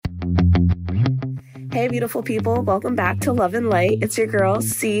Hey, beautiful people. Welcome back to Love and Light. It's your girl,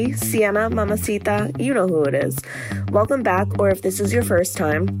 Sienna Mamacita. You know who it is. Welcome back, or if this is your first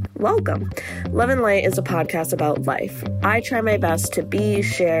time, welcome. Love and Light is a podcast about life. I try my best to be,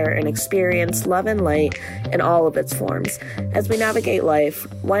 share, and experience love and light in all of its forms. As we navigate life,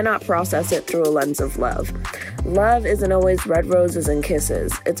 why not process it through a lens of love? Love isn't always red roses and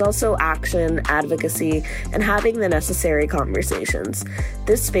kisses. It's also action, advocacy, and having the necessary conversations.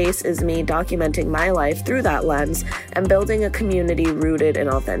 This space is me documenting my life through that lens and building a community rooted in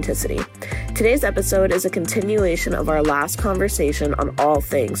authenticity. Today's episode is a continuation of our last conversation on all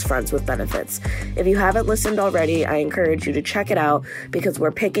things friends with benefits. If you haven't listened already, I encourage you to check it out because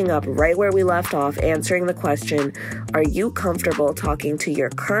we're picking up right where we left off, answering the question, are you comfortable talking to your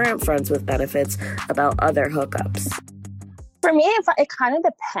current friends with benefits about other hookups? For me, it kind of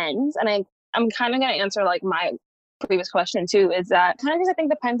depends, and I'm kind of going to answer like my previous question too, is that kind of just I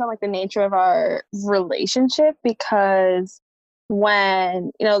think depends on like the nature of our relationship, because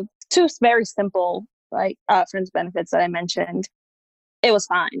when, two very simple like friends benefits that I mentioned, it was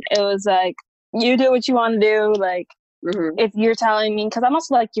fine. It was like, you do what you want to do. Like, if you're telling me, because I'm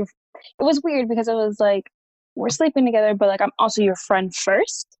also like, it was weird because it was like, we're sleeping together, but like, I'm also your friend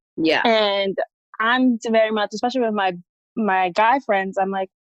first. Yeah. And I'm very much, especially with my guy friends, I'm like,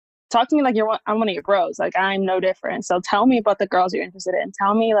 talk to me like I'm one of your bros. Like, I'm no different. So tell me about the girls you're interested in.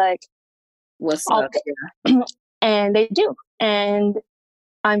 Tell me like what's up. Yeah. And they do. And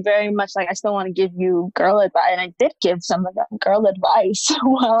I'm very much like, I still want to give you girl advice. And I did give some of them girl advice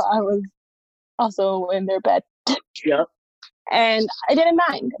while I was also in their bed. Yep. And I didn't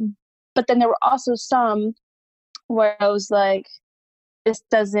mind. But then there were also some where I was like, it's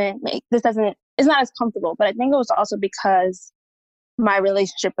not as comfortable. But I think it was also because my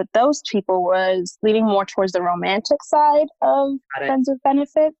relationship with those people was leaning more towards the romantic side of friends with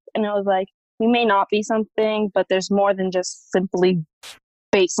benefits. And it was like, we may not be something, but there's more than just simply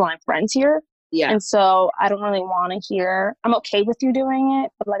baseline friends here. Yeah. And so I don't really want to hear, I'm okay with you doing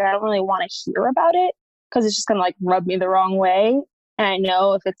it, but like, I don't really want to hear about it because it's just going to like rub me the wrong way. And I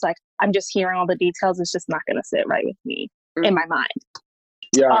know if it's like, I'm just hearing all the details, it's just not going to sit right with me in my mind.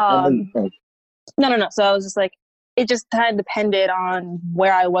 Yeah. No. So I was just like, it just kind of depended on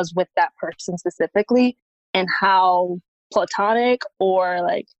where I was with that person specifically and how platonic or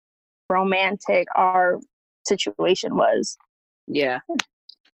like romantic our situation was. Yeah.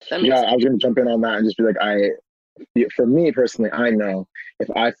 I was going to jump in on that and just be like, for me personally, I know if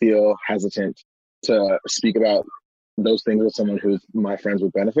I feel hesitant to speak about those things with someone who's my friends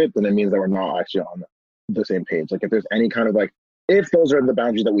with benefit, then it means that we're not actually on the same page. Like if there's any kind of like, if those are the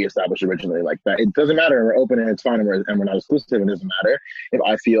boundaries that we established originally, like that, it doesn't matter. We're open and it's fine, and we're not exclusive. It doesn't matter if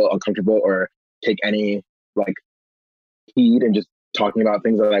I feel uncomfortable or take any like heed and just talking about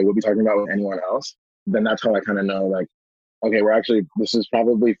things that I would be talking about with anyone else. Then that's how I kind of know, like, okay, this is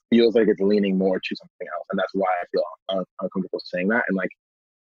probably feels like it's leaning more to something else, and that's why I feel uncomfortable saying that. And like,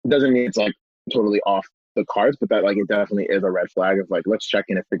 it doesn't mean it's like totally off the cards, but that like it definitely is a red flag of like, let's check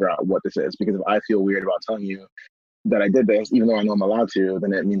in and figure out what this is. Because if I feel weird about telling you that I did this, even though I know I'm allowed to,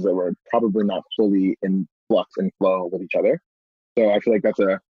 then it means that we're probably not fully in flux and flow with each other. So I feel like I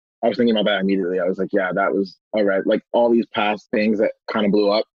was thinking about that immediately. I was like, yeah, that was all right. Like all these past things that kind of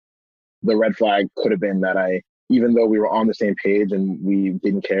blew up, the red flag could have been that even though we were on the same page and we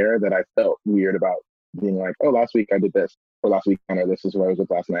didn't care, that I felt weird about being like, oh, last week I did this, or last week, this is where I was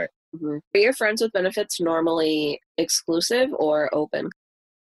with last night. Mm-hmm. Are your friends with benefits normally exclusive or open?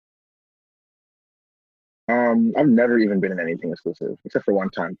 I've never even been in anything exclusive except for one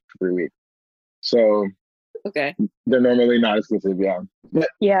time for 3 weeks. So okay, they're normally not exclusive, yeah. But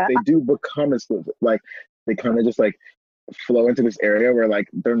yeah, they do become exclusive. Like they kind of just like flow into this area where like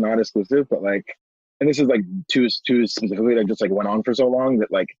they're not exclusive, but like, and this is like two specifically that just like went on for so long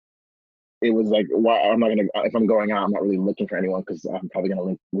that like it was like, why if I'm going out, I'm not really looking for anyone because I'm probably gonna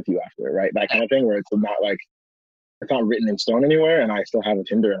link with you after, right? That kind of thing where it's not like it's not written in stone anywhere, and I still have a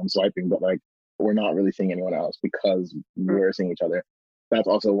Tinder and I'm swiping, but like we're not really seeing anyone else because we're seeing each other. That's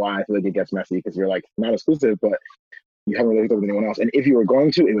also why I feel like it gets messy because you're like not exclusive, but you haven't really hooked up with anyone else. And if you were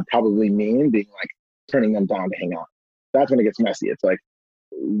going to, it would probably mean being like turning them down to hang out. That's when it gets messy. It's like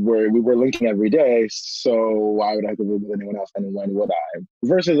we were linking every day, so why would I have to live with anyone else? And when would I?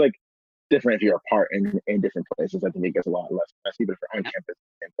 Versus like different if you're apart in different places. I think it gets a lot less messy. But if you're on campus in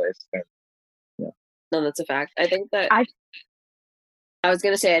the same place, then yeah. No, that's a fact. I think that I was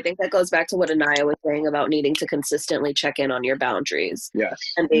going to say, I think that goes back to what Anaya was saying about needing to consistently check in on your boundaries. Yes.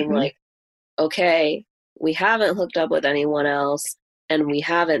 And being like, okay, we haven't hooked up with anyone else and we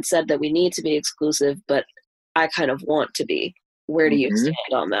haven't said that we need to be exclusive, but I kind of want to be. Where do you stand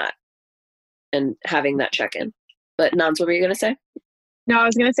on that? and having that check-in. But Nance, what were you going to say? No, I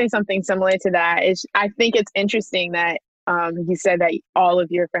was going to say something similar to that. I think it's interesting that you said that all of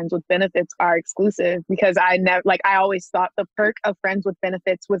your friends with benefits are exclusive, because I always thought the perk of friends with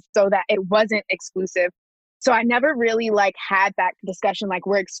benefits was so that it wasn't exclusive. So I never really had that discussion like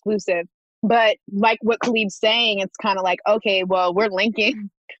we're exclusive. But like what Khalib's saying, it's kind of like, okay, well, we're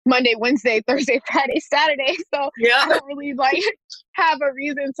linking Monday, Wednesday, Thursday, Friday, Saturday. So I don't really have a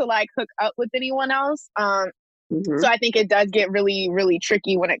reason to hook up with anyone else. So I think it does get really, really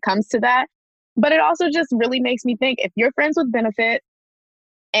tricky when it comes to that. But it also just really makes me think, if you're friends with benefit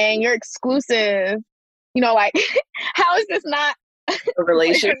and you're exclusive, how is this not a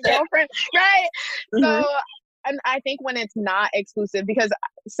relationship? Girlfriend, right? So, and I think when it's not exclusive, because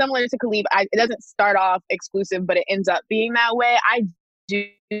similar to Khalib, it doesn't start off exclusive, but it ends up being that way. I do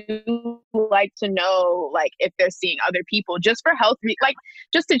like to know if they're seeing other people just for health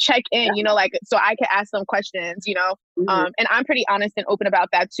just to check in, so I can ask them questions, and I'm pretty honest and open about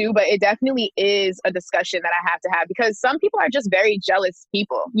that too. But it definitely is a discussion that I have to have, because some people are just very jealous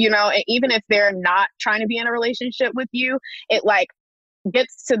people, and even if they're not trying to be in a relationship with you, it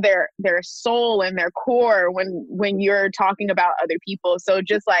gets to their soul and their core when you're talking about other people. So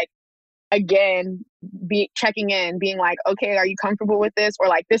just again, be checking in, being okay, are you comfortable with this?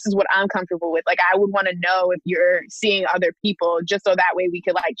 Or this is what I'm comfortable with. I would want to know if you're seeing other people, just so that way we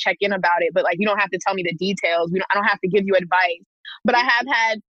could check in about it. But you don't have to tell me the details. I don't have to give you advice. But I have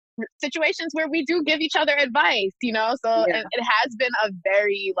had situations where we do give each other advice, so it has been a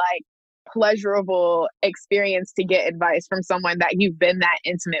very pleasurable experience to get advice from someone that you've been that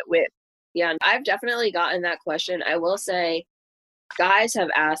intimate with. Yeah, I've definitely gotten that question. I will say, guys have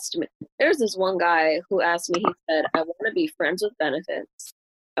asked me. There's this one guy who asked me, he said, I want to be friends with benefits.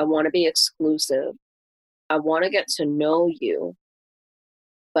 I want to be exclusive. I want to get to know you,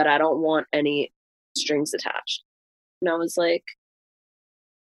 but I don't want any strings attached. And I was like,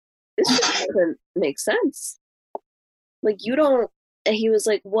 this just doesn't make sense. You don't. And he was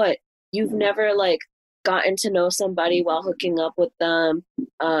like, what? You've never gotten to know somebody while hooking up with them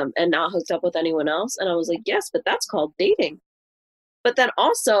and not hooked up with anyone else? And I was like, yes, but that's called dating. But then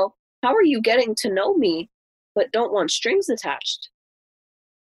also, how are you getting to know me but don't want strings attached?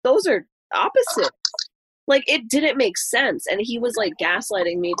 Those are opposites. It didn't make sense. And he was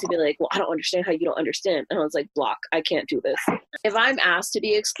gaslighting me to be like, well, I don't understand how you don't understand. And I was like, block, I can't do this. If I'm asked to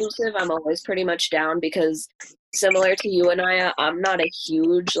be exclusive, I'm always pretty much down, because similar to you, Anaya, I'm not a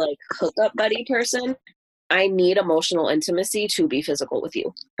huge hookup buddy person. I need emotional intimacy to be physical with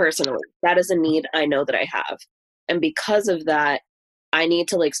you, personally. That is a need I know that I have. And because of that, I need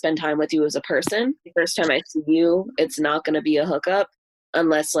to spend time with you as a person. The first time I see you, it's not going to be a hookup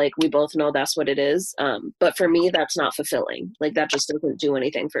unless we both know that's what it is. But for me, that's not fulfilling. That just doesn't do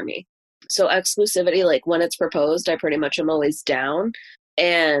anything for me. So exclusivity, when it's proposed, I pretty much am always down.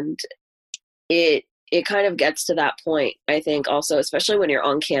 And it kind of gets to that point, I think, also, especially when you're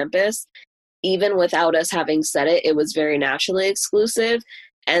on campus, even without us having said it, it was very naturally exclusive.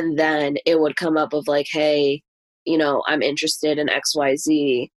 And then it would come up of hey, I'm interested in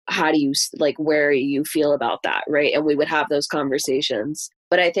XYZ. How do you, where you feel about that, right? And we would have those conversations.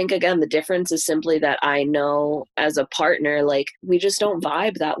 But I think, again, the difference is simply that I know as a partner, we just don't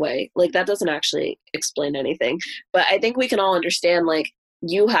vibe that way. That doesn't actually explain anything. But I think we can all understand,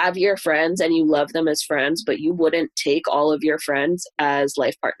 you have your friends and you love them as friends, but you wouldn't take all of your friends as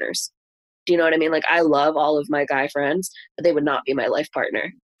life partners. Do you know what I mean? I love all of my guy friends, but they would not be my life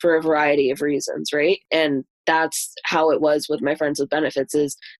partner for a variety of reasons, right? And that's how it was with my friends with benefits.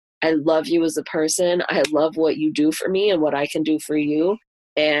 Is I love you as a person. I love what you do for me and what I can do for you.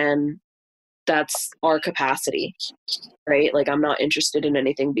 And that's our capacity, right? I'm not interested in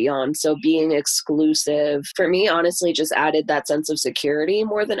anything beyond. So being exclusive for me, honestly, just added that sense of security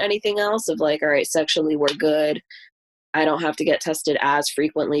more than anything else of all right, sexually, we're good. I don't have to get tested as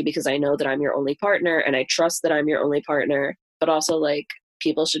frequently because I know that I'm your only partner and I trust that I'm your only partner. But also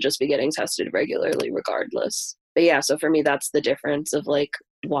people should just be getting tested regularly regardless. But yeah, so for me, that's the difference of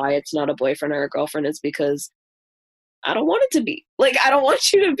why it's not a boyfriend or a girlfriend, is because I don't want it to be. I don't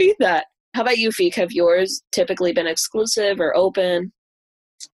want you to be that. How about you, Feek? Have yours typically been exclusive or open?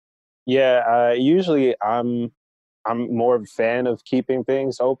 Yeah, usually I'm more of a fan of keeping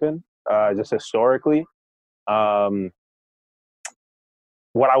things open, just historically. What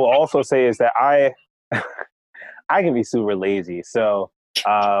I will also say is that I can be super lazy. So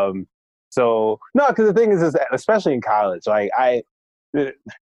no, because the thing is that especially in college,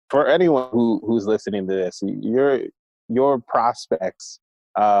 for anyone who's listening to this, your prospects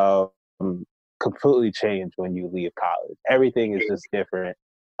completely change when you leave college. Everything is just different.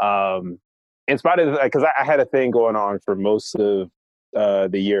 in spite of because I had a thing going on for most of the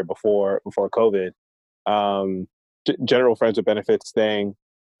year before COVID. General friends with benefits thing.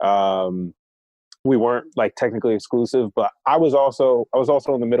 We weren't like technically exclusive, but I was also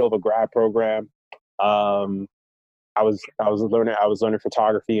in the middle of a grad program. I was learning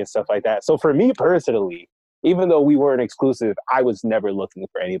photography and stuff like that. So for me personally, even though we weren't exclusive, I was never looking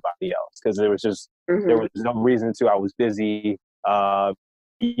for anybody else because there was no reason to. I was busy.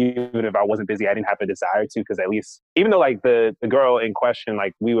 Even if I wasn't busy, I didn't have a desire to, because at least, even though like the girl in question,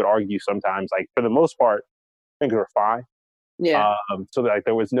 like we would argue sometimes, like for the most part, things were fine. Yeah. So like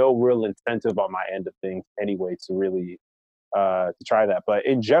there was no real incentive on my end of things anyway to really to try that. But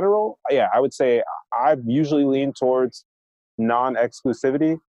in general, yeah, I would say I usually lean towards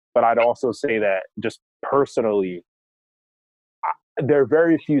non-exclusivity, but I'd also say that just personally, there are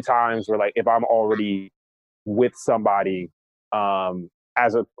very few times where like if I'm already with somebody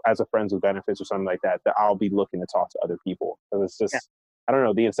as a friends with benefits or something like that, that I'll be looking to talk to other people. So it's just I don't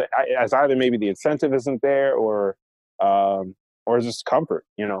know, as either maybe the incentive isn't there or it's just comfort.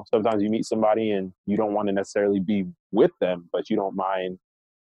 You know, sometimes you meet somebody and you don't want to necessarily be with them, but you don't mind,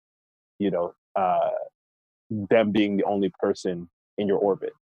 you know, them being the only person in your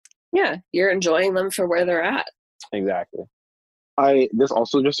orbit. Yeah, you're enjoying them for where they're at. Exactly. This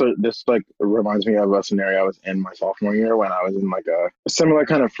like reminds me of a scenario I was in my sophomore year when I was in like a similar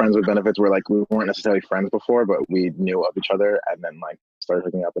kind of friends with benefits where like we weren't necessarily friends before, but we knew of each other and then like started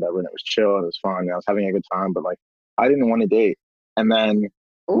hooking up, whatever, and it was chill and it was fun and I was having a good time, but like I didn't want to date. And then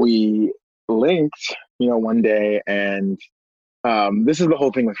we linked, you know, one day, and this is the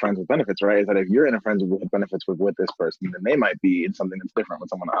whole thing with friends with benefits, right? Is that if you're in a friends with benefits with this person, then they might be in something that's different with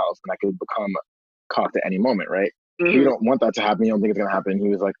someone else, and that could become caught at any moment, right? Mm-hmm. You don't want that to happen. You don't think it's going to happen. He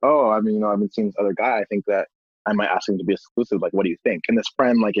was like, oh, I mean, you know, I've been seeing this other guy. I think that I might ask him to be exclusive. Like, what do you think? And this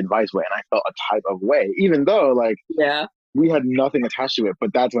friend like advised way, and I felt a type of way, even though like we had nothing attached to it.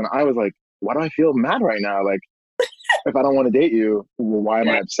 But that's when I was like, why do I feel mad right now? Like, if I don't want to date you, well, why am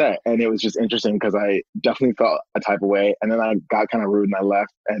I upset? And it was just interesting because I definitely felt a type of way. And then I got kind of rude and I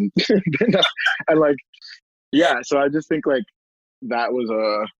left. And and like, yeah. So I just think like that was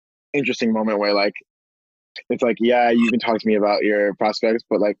a interesting moment where like, it's like, yeah, you can talk to me about your prospects,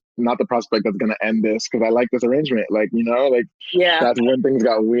 but like not the prospect that's going to end this because I like this arrangement. Like, you know, like that's when things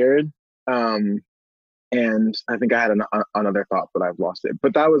got weird. And I think I had another thought, but I've lost it.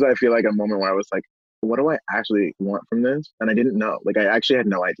 But that was, I feel like, a moment where I was like, what do I actually want from this? And I didn't know. Like, I actually had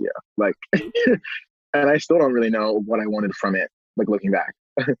no idea. Like, and I still don't really know what I wanted from it, like, looking back.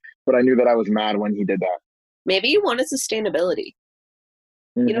 But I knew that I was mad when he did that. Maybe you wanted sustainability.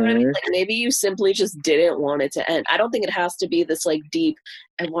 You know what I mean? Like, maybe you simply just didn't want it to end. I don't think it has to be this, like, deep,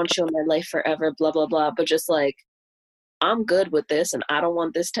 I want you in my life forever, blah, blah, blah. But just, like, I'm good with this, and I don't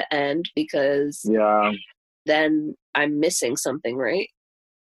want this to end because then I'm missing something, right?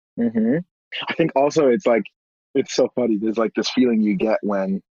 I think also it's like, it's so funny. There's like this feeling you get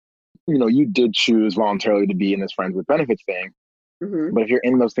when, you know, you did choose voluntarily to be in this friends with benefits thing. But if you're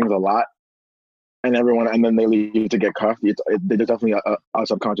in those things a lot and then they leave you to get cuffed, there's definitely a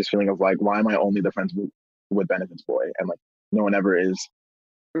subconscious feeling of like, why am I only the friends with benefits boy? And like, no one ever is.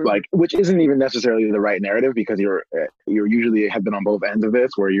 Like, which isn't even necessarily the right narrative because you're usually have been on both ends of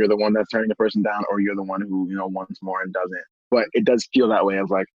this, where you're the one that's turning the person down, or you're the one who, you know, wants more and doesn't. But it does feel that way of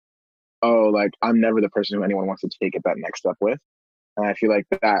like, oh, like I'm never the person who anyone wants to take it that next step with. And I feel like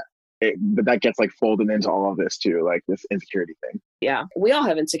that gets like folded into all of this too, like this insecurity thing. Yeah, we all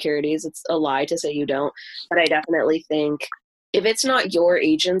have insecurities. It's a lie to say you don't, but I definitely think if it's not your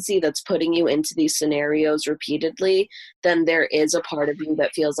agency that's putting you into these scenarios repeatedly, then there is a part of you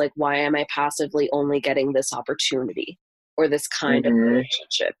that feels like, why am I passively only getting this opportunity or this kind of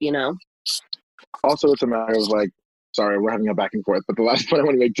relationship, you know? Also, it's a matter of like, sorry, we're having a back and forth, but the last point I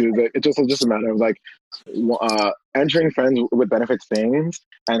want to make too is that it's just a matter of like entering friends with benefits things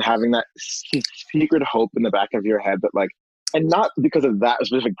and having that secret hope in the back of your head that like, and not because of that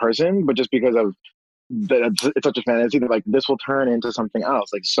specific person, but just because of it's such a fantasy that like this will turn into something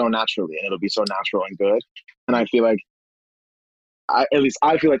else like so naturally, and it'll be so natural and good. And I feel like I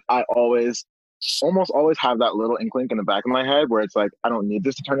feel like I almost always have that little inkling in the back of my head where it's like, I don't need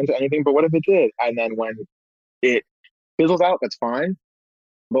this to turn into anything, but what if it did? And then when it fizzles out, that's fine.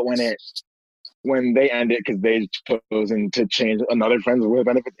 But when they end it because they've chosen to change another friends with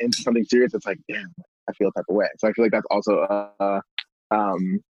benefits into something serious, it's like, damn, I feel a type of way. So I feel like that's also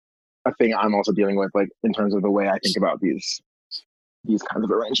a thing I'm also dealing with, like in terms of the way I think about these kinds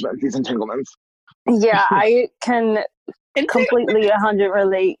of arrangements, these entanglements. Yeah, I can completely 100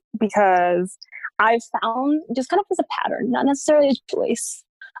 relate because I've found just kind of as a pattern, not necessarily a choice,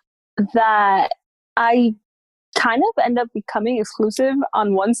 that I kind of end up becoming exclusive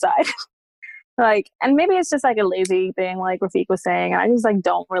on one side. Like, and maybe it's just like a lazy thing, like Rafiq was saying. I just like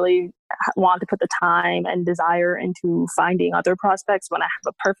don't really want to put the time and desire into finding other prospects when I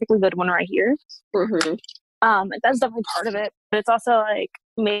have a perfectly good one right here. Mm-hmm. That's definitely part of it, but it's also like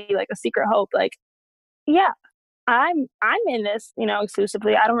maybe like a secret hope. Like, yeah, I'm in this,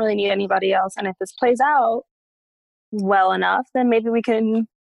 exclusively. I don't really need anybody else, and if this plays out well enough, then maybe we can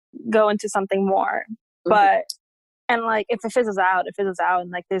go into something more. Mm-hmm. But and like if it fizzles out,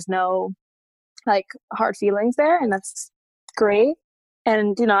 and like there's no like hard feelings there, and that's great.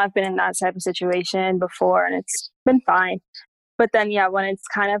 And I've been in that type of situation before, and it's been fine. But then when it's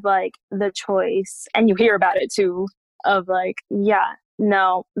kind of like the choice, and you hear about it too, of like,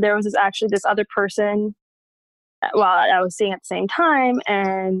 no, there was this other person while I was seeing at the same time,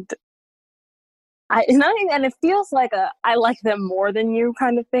 and and it feels like I like them more than you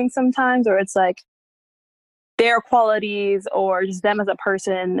kind of thing sometimes, or it's like their qualities or just them as a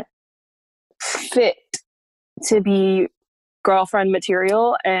person fit to be girlfriend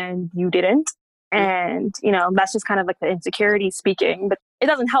material and you didn't. And, that's just kind of like the insecurity speaking, but it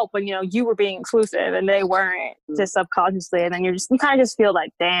doesn't help when, you were being exclusive and they weren't, just subconsciously. And then you kind of just feel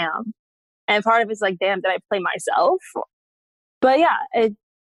like, damn. And part of it's like, damn, did I play myself? But it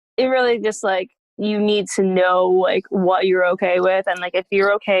really just like, you need to know like what you're okay with. And like, if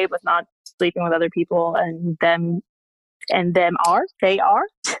you're okay with not sleeping with other people and they are,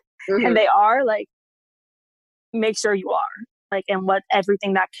 mm-hmm. and they are, like, make sure you are, like, and what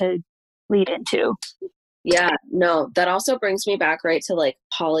everything that could lead into. Yeah, no, that also brings me back right to like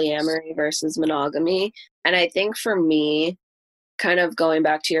polyamory versus monogamy. And I think for me, kind of going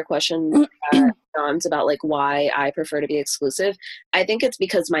back to your question, John's, about like why I prefer to be exclusive, I think it's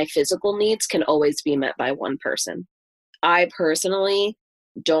because my physical needs can always be met by one person. I personally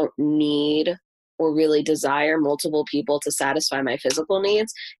don't need or really desire multiple people to satisfy my physical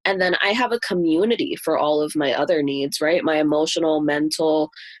needs. And then I have a community for all of my other needs, right? My emotional,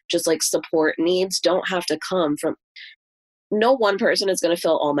 mental, just like support needs don't have to come from, no one person is going to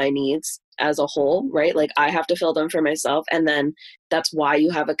fill all my needs as a whole, right? Like I have to fill them for myself. And then that's why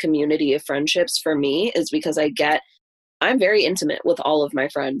you have a community of friendships for me, is because I'm very intimate with all of my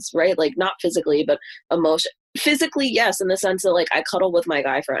friends, right? Like not physically, but physically, yes, in the sense that like I cuddle with my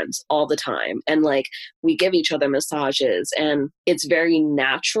guy friends all the time, and like we give each other massages, and it's very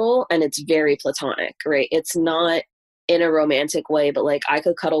natural and it's very platonic, right? It's not in a romantic way, but like I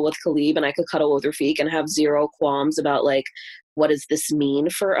could cuddle with Khalib and I could cuddle with Rafiq and have zero qualms about like, what does this mean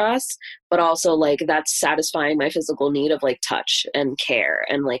for us? But also like that's satisfying my physical need of like touch and care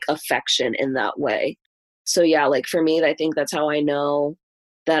and like affection in that way. So like for me, I think that's how I know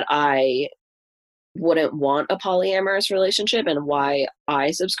that I wouldn't want a polyamorous relationship, and why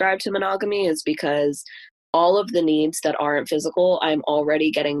I subscribe to monogamy is because all of the needs that aren't physical, I'm already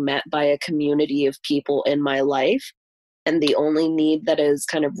getting met by a community of people in my life. And the only need that is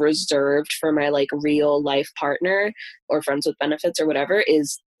kind of reserved for my like real life partner or friends with benefits or whatever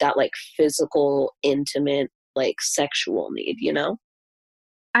is that like physical, intimate, like sexual need,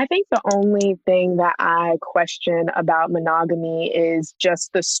 I think the only thing that I question about monogamy is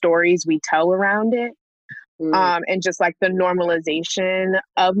just the stories we tell around it. And just like the normalization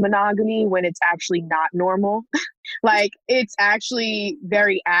of monogamy when it's actually not normal. Like it's actually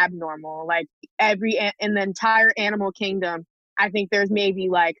very abnormal. Like in the entire animal kingdom, I think there's maybe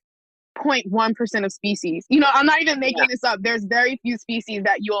like 0.1% of species. I'm not even making this up. There's very few species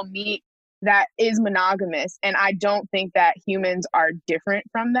that you'll meet that is monogamous. And I don't think that humans are different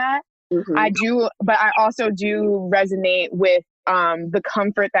from that. Mm-hmm. I do, but I also do resonate with the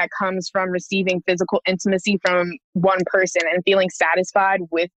comfort that comes from receiving physical intimacy from one person and feeling satisfied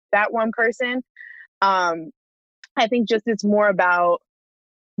with that one person. I think just it's more about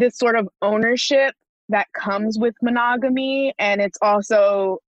this sort of ownership that comes with monogamy. And it's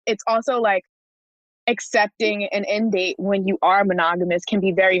also like accepting an end date when you are monogamous can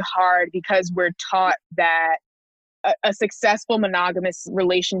be very hard, because we're taught that a successful monogamous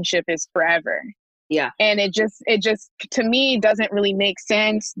relationship is forever. Yeah. And it just to me doesn't really make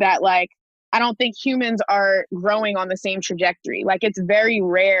sense that like, I don't think humans are growing on the same trajectory. Like it's very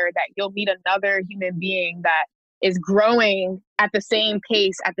rare that you'll meet another human being that is growing at the same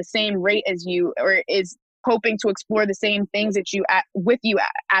pace, at the same rate as you, or is hoping to explore the same things that with you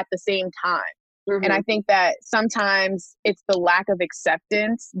at the same time. Mm-hmm. And I think that sometimes it's the lack of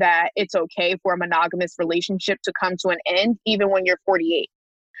acceptance that it's okay for a monogamous relationship to come to an end, even when you're 48.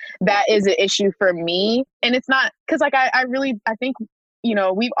 That is an issue for me. And it's not because like I think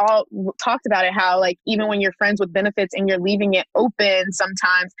we've all talked about it, how like even when you're friends with benefits and you're leaving it open,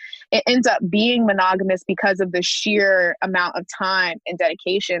 sometimes it ends up being monogamous because of the sheer amount of time and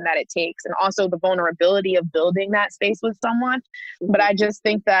dedication that it takes, and also the vulnerability of building that space with someone. But I just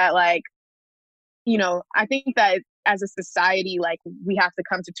think that like, I think that as a society, like we have to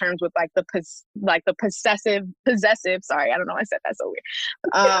come to terms with like the possessive, sorry, I don't know, I said that so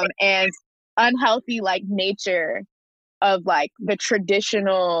weird, and unhealthy like nature of like the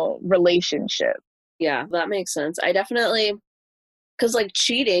traditional relationship. Yeah, that makes sense. I definitely, because like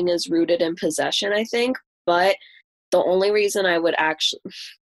cheating is rooted in possession, I think, but the only reason I would actually,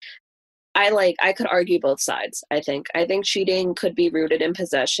 I could argue both sides. I think cheating could be rooted in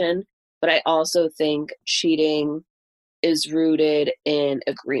possession, but I also think cheating is rooted in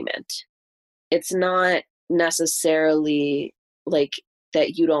agreement. It's not necessarily like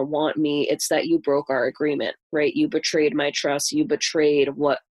that you don't want me, it's that you broke our agreement, right? You betrayed my trust, you betrayed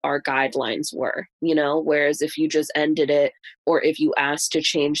what our guidelines were, whereas if you just ended it, or if you asked to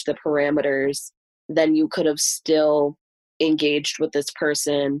change the parameters, then you could have still engaged with this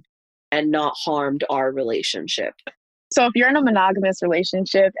person and not harmed our relationship. So if you're in a monogamous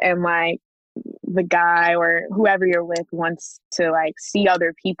relationship and like the guy or whoever you're with wants to like see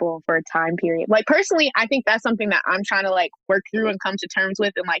other people for a time period, like personally, I think that's something that I'm trying to like work through and come to terms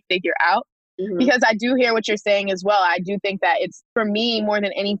with and like figure out. Because I do hear what you're saying as well. I do think that it's, for me, more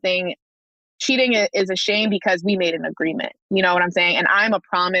than anything, cheating is a shame because we made an agreement. You know what I'm saying? And I'm a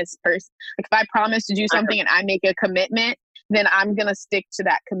promise person. Like if I promise to do something and I make a commitment, then I'm going to stick to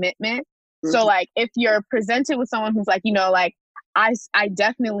that commitment. So like if you're presented with someone who's like, like I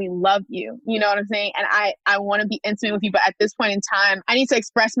definitely love you, you know what I'm saying? And I want to be intimate with you, but at this point in time, I need to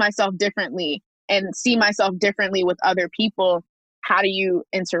express myself differently and see myself differently with other people. How do you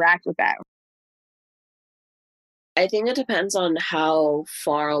interact with that? I think it depends on how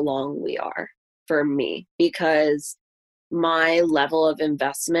far along we are for me, because my level of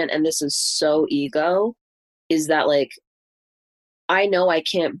investment, and this is so ego, is that like, I know I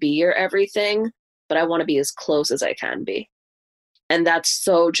can't be your everything, but I want to be as close as I can be. And that's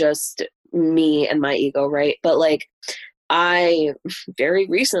so just me and my ego, right? But like, I very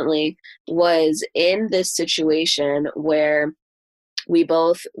recently was in this situation where we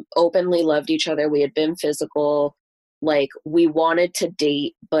both openly loved each other. We had been physical, like we wanted to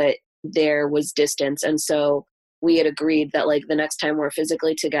date, but there was distance. And so we had agreed that like the next time we're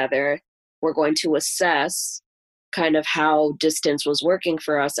physically together, we're going to assess kind of how distance was working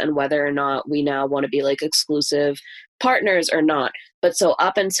for us and whether or not we now want to be like exclusive partners or not. But so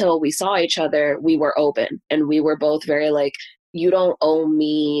up until we saw each other, we were open and we were both very like, you don't owe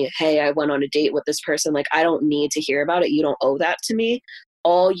me, hey, I went on a date with this person. Like, I don't need to hear about it. You don't owe that to me.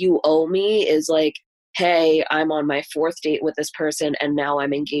 All you owe me is like, hey, I'm on my 4th date with this person and now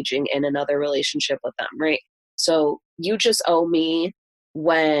I'm engaging in another relationship with them, right? So you just owe me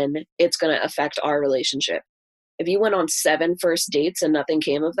when it's going to affect our relationship. If you went on 7 first dates and nothing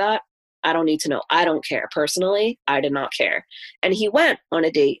came of that, I don't need to know. I don't care. Personally, I did not care. And he went on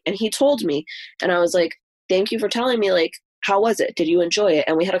a date and he told me, and I was like, thank you for telling me, like, how was it? Did you enjoy it?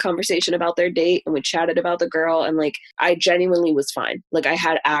 And we had a conversation about their date and we chatted about the girl. And like, I genuinely was fine. Like I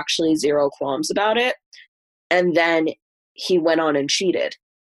had actually 0 qualms about it. And then he went on and cheated.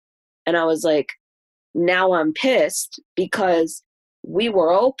 And I was like, now I'm pissed because we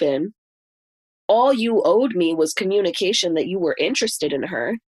were open. All you owed me was communication that you were interested in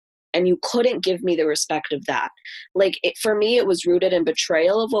her. And you couldn't give me the respect of that. Like for me, it was rooted in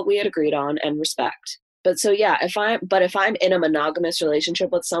betrayal of what we had agreed on and respect. But so, yeah, if I'm in a monogamous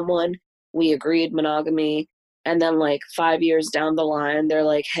relationship with someone, we agreed monogamy. And then like 5 years down the line, they're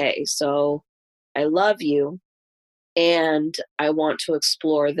like, hey, so I love you and I want to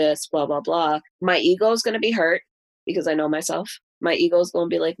explore this, blah, blah, blah. My ego is going to be hurt because I know myself. My ego is going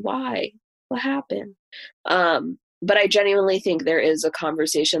to be like, why? What happened? But I genuinely think there is a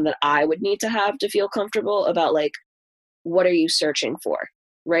conversation that I would need to have to feel comfortable about like, what are you searching for,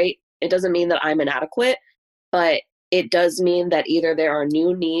 right? It doesn't mean that I'm inadequate, but it does mean that either there are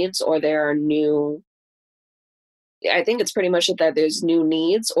new needs or there are new, I think it's pretty much that there's new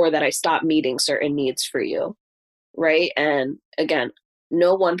needs or that I stop meeting certain needs for you, right? And again,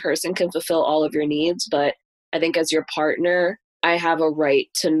 no one person can fulfill all of your needs, but I think as your partner, I have a right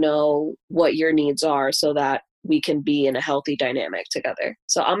to know what your needs are so that we can be in a healthy dynamic together.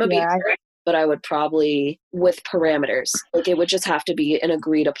 So I'm going to be correct, but I would probably with parameters, like it would just have to be an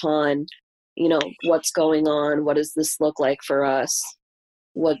agreed upon, what's going on? What does this look like for us?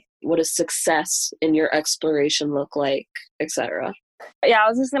 What does success in your exploration look like, etc. Yeah, I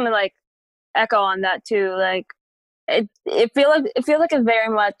was just going to like echo on that too. Like it feels like it's very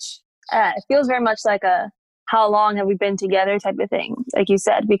much it feels very much like a how long have we been together type of thing, like you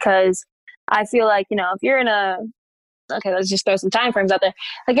said, because I feel like, you know, if you're in a okay, let's just throw some time frames out there.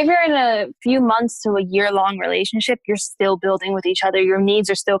 Like if you're in a few months to a year long relationship, you're still building with each other. Your needs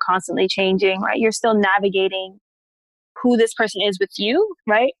are still constantly changing, right? You're still navigating who this person is with you,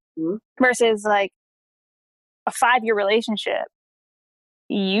 right? Mm-hmm. Versus like a 5-year relationship,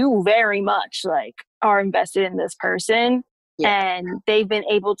 you very much like are invested in this person, and they've been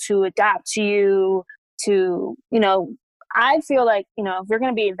able to adapt to you, to, you know, I feel like, you know, if you're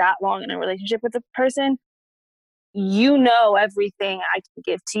going to be that long in a relationship with a person, you know everything I can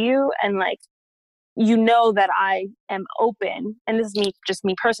give to you, and like, you know that I am open, and this is me, just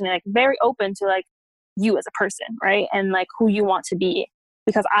me personally, like very open to like you as a person, right? And like who you want to be,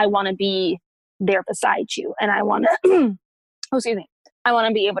 because I want to be there beside you, and I want to oh, excuse me, I want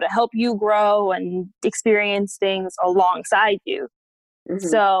to be able to help you grow and experience things alongside you. Mm-hmm.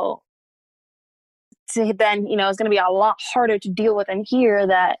 So to then, you know, it's going to be a lot harder to deal with and hear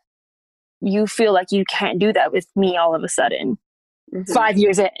that you feel like you can't do that with me all of a sudden, 5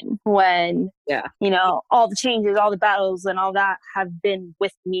 years in, when, you know, all the changes, all the battles and all that have been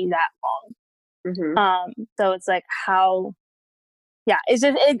with me that long. So it's like how, it's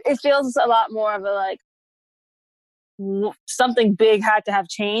just, it feels a lot more of a like, something big had to have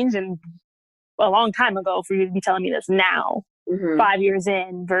changed and a long time ago for you to be telling me this now, 5 years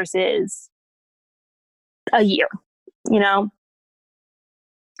in versus a year, you know?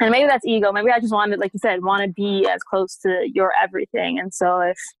 And maybe that's ego. Maybe I just wanted, like you said, want to be as close to your everything. And so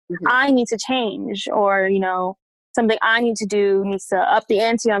if I need to change, or, you know, something I need to do needs to up the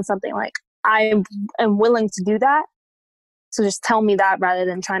ante on something, like I am willing to do that. So just tell me that rather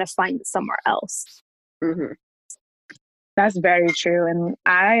than trying to find it somewhere else. That's very true. And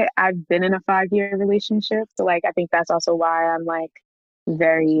I've been in a 5-year relationship. So like, I think that's also why I'm like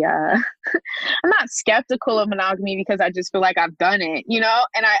very, I'm not skeptical of monogamy, because I just feel like I've done it, you know?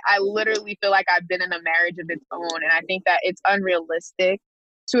 And I literally feel like I've been in a marriage of its own. And I think that it's unrealistic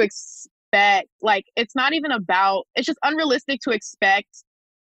to expect, like, it's not even about, it's just unrealistic to expect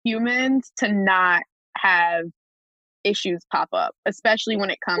humans to not have issues pop up, especially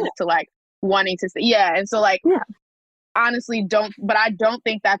when it comes to like wanting to say, and so like, honestly but I don't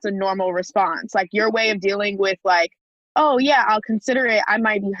think that's a normal response. Like your way of dealing with like, oh yeah, I'll consider it, I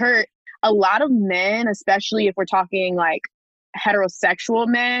might be hurt. A lot of men, especially if we're talking like heterosexual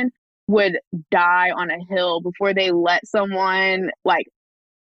men, would die on a hill before they let someone like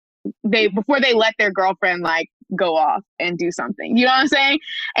before they let their girlfriend like go off and do something, you know what I'm saying?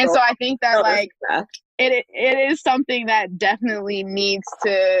 And so I think that like it is something that definitely needs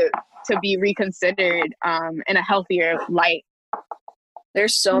to be reconsidered in a healthier light.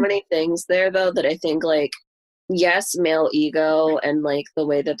 There's so many things there though that I think like, yes, male ego and like the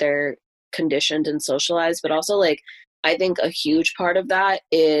way that they're conditioned and socialized, but also like I think a huge part of that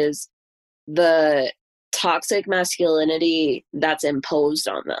is the toxic masculinity that's imposed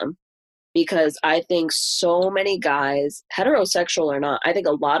on them. Because I think so many guys, heterosexual or not, I think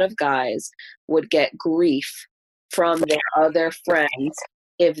a lot of guys would get grief from their other friends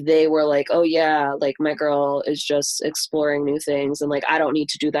if they were like, oh yeah, like my girl is just exploring new things and like I don't need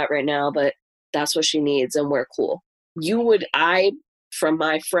to do that right now, but that's what she needs and we're cool. From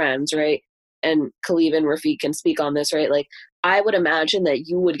my friends, right, and Khalib and Rafiq can speak on this, right, like I would imagine that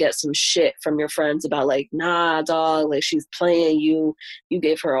you would get some shit from your friends about like, nah, dog, like she's playing you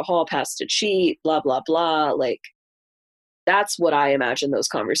gave her a hall pass to cheat, blah, blah, blah. Like that's what I imagine those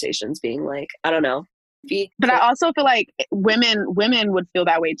conversations being like. I don't know. But I also feel like women would feel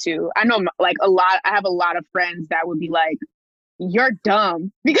that way too. I know like I have a lot of friends that would be like, you're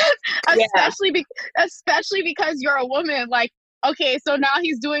dumb, because especially because you're a woman. Like, okay, so now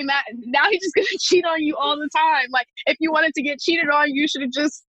he's doing that. Now he's just gonna cheat on you all the time. Like, if you wanted to get cheated on, you should have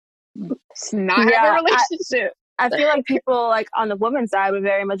just not have a relationship. I feel like people like on the woman's side would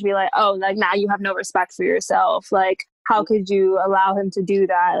very much be like, oh, like now you have no respect for yourself. Like, how could you allow him to do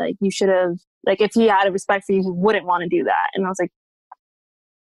that? Like, you should have, like, if he had a respect for you, he wouldn't want to do that. And I was like,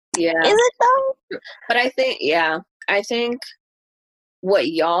 yeah. Is it though? But I think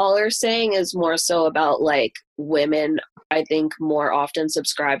what y'all are saying is more so about like women, I think more often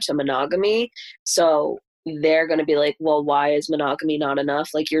subscribe to monogamy. So they're going to be like, well, why is monogamy not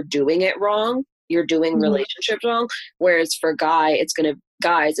enough? Like you're doing it wrong. You're doing relationships wrong. Whereas for guys, it's going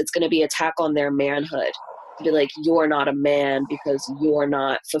to be attack on their manhood. To be like, you're not a man because you're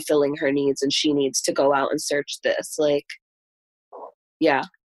not fulfilling her needs and she needs to go out and search this. Like, yeah,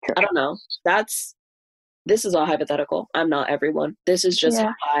 I don't know. That's this is all hypothetical. I'm not everyone. This is just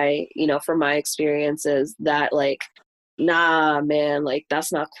from my experiences that like, nah, man, like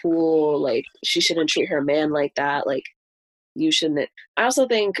that's not cool. Like she shouldn't treat her man like that. Like you shouldn't. I also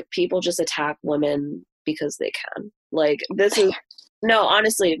think people just attack women because they can. Like this is, no,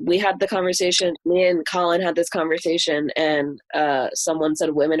 honestly, we had the conversation, me and Colin had this conversation, and someone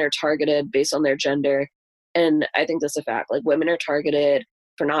said women are targeted based on their gender. And I think that's a fact. Like women are targeted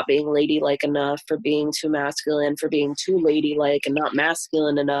for not being ladylike enough, for being too masculine, for being too ladylike and not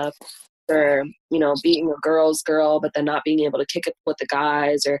masculine enough, for, being a girl's girl, but then not being able to kick it with the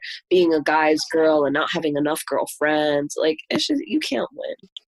guys, or being a guy's girl and not having enough girlfriends. Like, it's just, you can't win.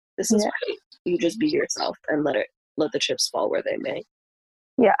 This is why you just be yourself and let the chips fall where they may.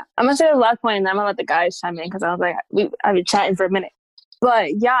 Yeah. I'm going to say the last point, and then I'm going to let the guys chime in, because I was like, I've been chatting for a minute.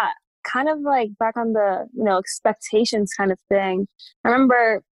 But yeah, kind of like back on the, expectations kind of thing. I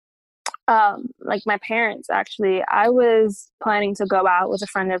remember like my parents, actually, I was planning to go out with a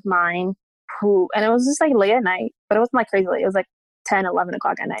friend of mine and it was just like late at night, but it wasn't like crazy late. It was like 10, 11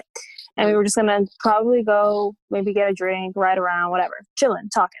 o'clock at night. And we were just going to probably go maybe get a drink, ride around, whatever, chilling,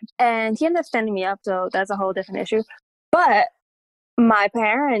 talking. And he ended up standing me up. So that's a whole different issue. But my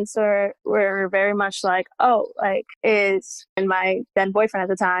parents were very much like, oh, like and my then boyfriend at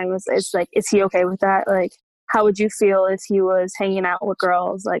the time was like, is he okay with that? Like, how would you feel if he was hanging out with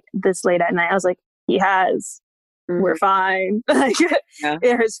girls like this late at night? I was like, he has. We're fine. Like,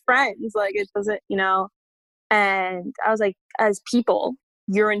 they're his friends. Like, it doesn't, And I was like, as people,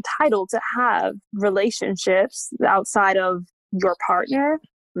 you're entitled to have relationships outside of your partner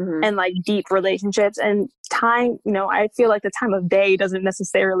and like deep relationships, and time. I feel like the time of day doesn't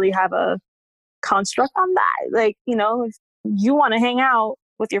necessarily have a construct on that. Like, if you want to hang out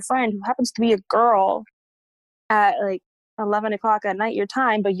with your friend who happens to be a girl at like 11 o'clock at night your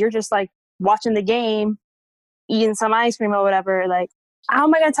time, but you're just like watching the game, eating some ice cream or whatever, like, how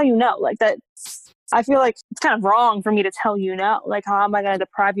am I going to tell you no? Like, that, I feel like it's kind of wrong for me to tell you no. Like, how am I going to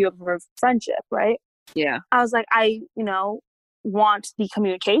deprive you of a friendship, right? Yeah. I was like, I want the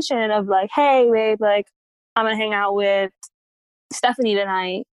communication of like, hey babe, like, I'm going to hang out with Stephanie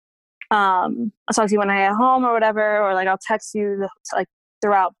tonight. I'll talk to you when I get home or whatever, or like I'll text you like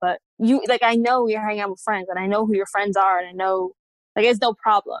throughout, but you, like, I know you're hanging out with friends and I know who your friends are, and I know, like, it's no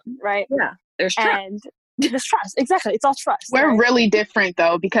problem, right? Yeah, there's trust. And there's trust. Exactly. It's all trust. We're right? really different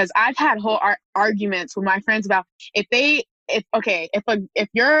though, because I've had whole arguments with my friends about if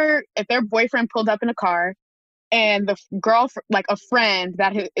their boyfriend pulled up in a car and the girl, like a friend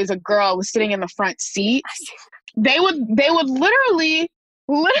that is a girl, was sitting in the front seat, they would literally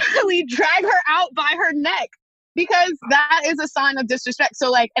drag her out by her neck, because that is a sign of disrespect.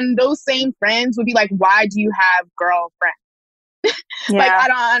 So like, and those same friends would be like, why do you have girlfriends? Yeah, like, I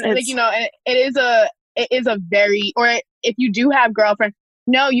don't, like, it is a very, or if you do have girlfriends,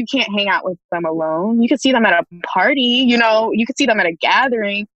 no, you can't hang out with them alone. You can see them at a party, you can see them at a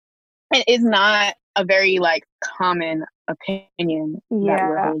gathering. It is not a very like common opinion that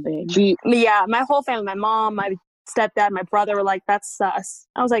we're holding. Yeah, my whole family, my mom, my stepdad, my brother were like, that's sus.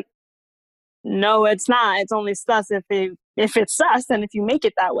 I was like, no, it's not. It's only sus if it's sus and if you make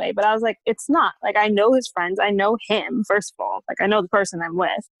it that way. But I was like, it's not. Like, I know his friends. I know him, first of all. Like, I know the person I'm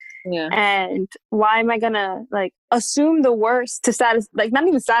with. Yeah. And why am I gonna like assume the worst to like, not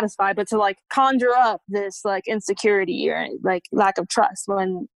even satisfy, but to like conjure up this like insecurity or like lack of trust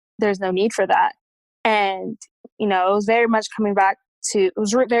when there's no need for that. And, it was very much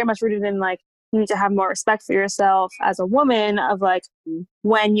very much rooted in like, you need to have more respect for yourself as a woman, of like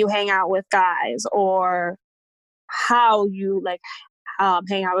when you hang out with guys, or how you like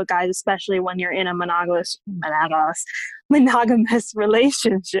hang out with guys, especially when you're in a monogamous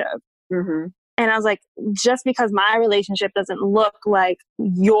relationship. Mm-hmm. And I was like, just because my relationship doesn't look like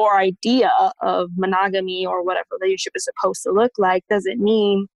your idea of monogamy or whatever relationship is supposed to look like, doesn't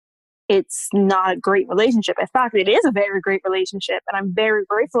mean it's not a great relationship. In fact, it is a very great relationship. And I'm very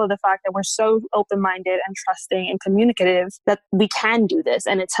grateful of the fact that we're so open-minded and trusting and communicative that we can do this,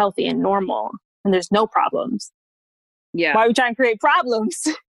 and it's healthy and normal and there's no problems. Yeah. Why are we trying to create problems?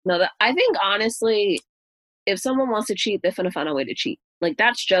 No, I think honestly, if someone wants to cheat, they're finna find a way to cheat. Like,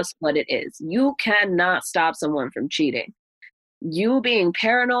 that's just what it is. You cannot stop someone from cheating. You being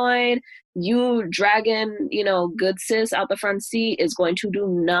paranoid, you dragging, good sis out the front seat is going to do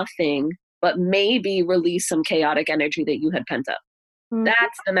nothing but maybe release some chaotic energy that you had pent up. Mm-hmm.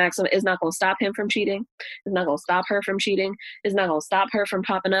 That's the maximum. It's not going to stop him from cheating. It's not going to stop her from cheating. It's not going to stop her from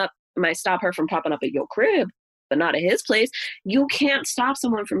popping up. It might stop her from popping up at your crib, but not at his place. You can't stop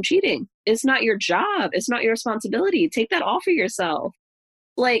someone from cheating. It's not your job. It's not your responsibility. Take that off of yourself.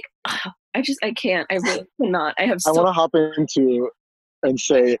 Like, I can't. I really cannot. I have I want so to hop into and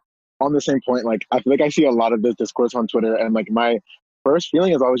say on the same point, like I feel like I see a lot of this discourse on Twitter, and like my first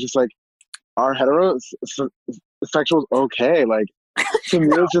feeling is always just like, are heterosexuals okay? Like to me,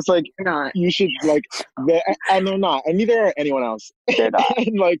 it's just like they're not. you should like, and they're not, and neither are anyone else. They're not.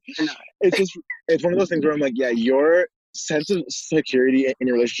 And like, They're not. it's one of those things where I'm like, yeah, your sense of security in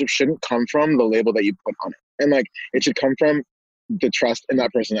your relationship shouldn't come from the label that you put on it, and like it should come from the trust in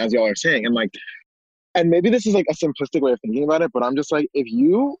that person, as y'all are saying, and like, and maybe this is like a simplistic way of thinking about it, but I'm just like, if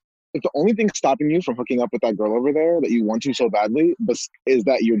the only thing stopping you from hooking up with that girl over there that you want to so badly, but is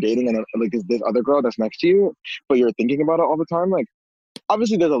that you're dating and like is this other girl that's next to you, but you're thinking about it all the time, like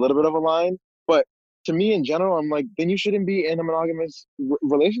obviously there's a little bit of a line, but to me in general, I'm like, then you shouldn't be in a monogamous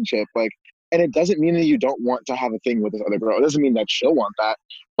relationship. Like, and it doesn't mean that you don't want to have a thing with this other girl. It doesn't mean that she'll want that.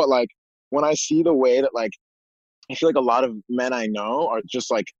 But like, when I see the way that like, I feel like a lot of men I know are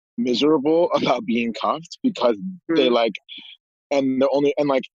just like miserable about being cuffed because they like, and they're only,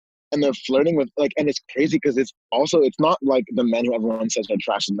 and they're flirting with like, and it's crazy because it's not like the men who everyone says are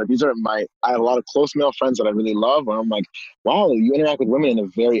trash. Like these are I have a lot of close male friends that I really love where I'm like, wow, you interact with women in a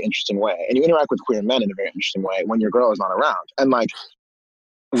very interesting way. And you interact with queer men in a very interesting way when your girl is not around. And like,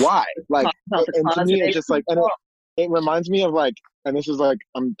 why? Like, and to me, it's just like, and it reminds me of like, and this is like,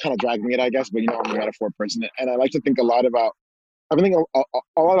 I'm kind of dragging it, I guess, but you know, I'm a metaphor person. And I like to think a lot about, I've been thinking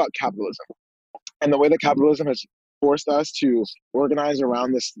a lot about capitalism and the way that capitalism has forced us to organize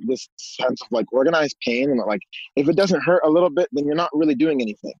around this sense of like organized pain, and that like if it doesn't hurt a little bit, then you're not really doing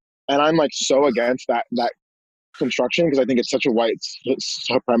anything. And I'm like so against that construction because I think it's such a white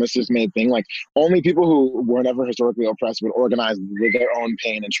supremacist made thing. Like only people who were never historically oppressed would organize with their own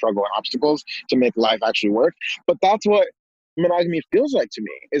pain and struggle and obstacles to make life actually work. But that's what monogamy feels like to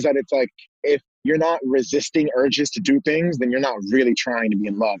me, is that it's like if you're not resisting urges to do things, then you're not really trying to be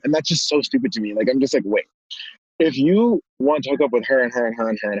in love. And that's just so stupid to me. Like I'm just like, wait, if you want to hook up with her and her and her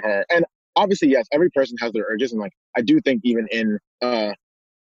and her and her, and obviously yes, every person has their urges, and like I do think even in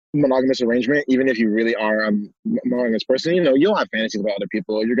monogamous arrangement, even if you really are a monogamous person, you know, you'll have fantasies about other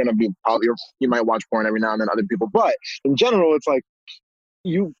people. You're gonna be probably, you might watch porn every now and then other people, but in general, it's like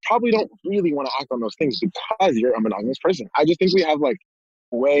you probably don't really want to act on those things because you're a monogamous person. I just think we have like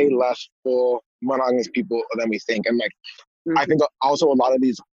way less full monogamous people than we think, and like I think also a lot of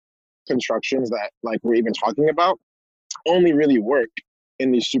these constructions that like we're even talking about only really work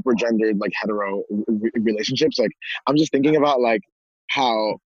in these super gendered like hetero relationships. Like I'm just thinking about like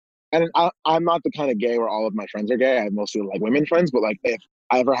how, and I'm not the kind of gay where all of my friends are gay. I have mostly like women friends, but like if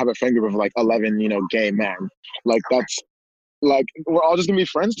I ever have a friend group of like 11, you know, gay men, like that's like we're all just gonna be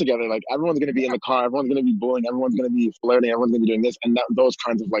friends together. Like everyone's gonna be in the car, everyone's gonna be bullying, everyone's gonna be flirting, everyone's gonna be doing this, and those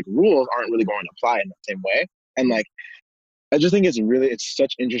kinds of like rules aren't really going to apply in the same way. And like I just think it's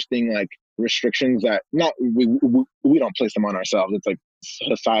such interesting like restrictions that not we don't place them on ourselves. It's like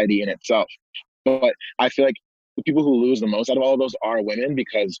society in itself. But I feel like the people who lose the most out of all of those are women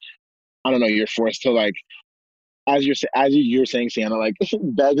because I don't know, you're forced to like as you're saying, Sienna, like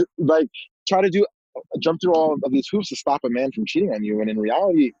beg, like try to jump through all of these hoops to stop a man from cheating on you. And in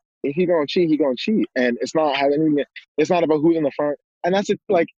reality, if he gonna cheat, he gonna cheat, and it's not having it's not about who's in the front. And that's it.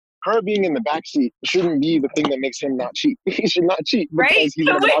 Like her being in the backseat shouldn't be the thing that makes him not cheat. He should not cheat because Right? he's in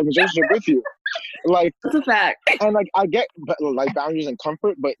a relationship with you. Like That's a fact. and like I get like boundaries and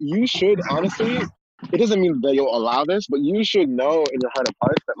comfort, but you should honestly. It doesn't mean that you'll allow this, but you should know in your heart of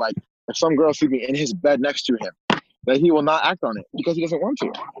hearts that like if some girl sleeping in his bed next to him, that he will not act on it because he doesn't want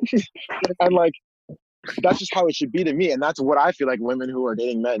to. And like that's just how it should be to me, and that's what I feel like women who are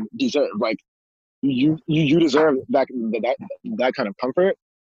dating men deserve. Like you deserve that kind of comfort.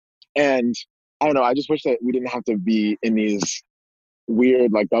 And I don't know, I just wish that we didn't have to be in these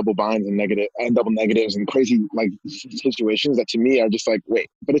weird like double binds and double negatives and crazy like situations that to me are just like, wait,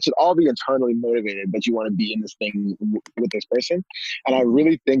 but it should all be internally motivated that you want to be in this thing with this person. And I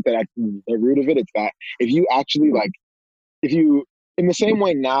really think that at the root of it, it's that if you actually like, if you, in the same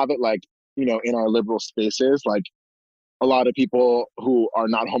way now that like, you know, in our liberal spaces, like a lot of people who are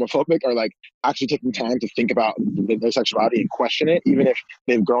not homophobic are like actually taking time to think about their sexuality and question it, even if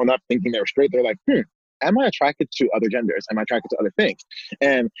they've grown up thinking they're straight. They're like, am I attracted to other genders? Am I attracted to other things?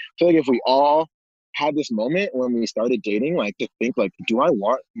 And I feel like if we all had this moment when we started dating, like to think like, do I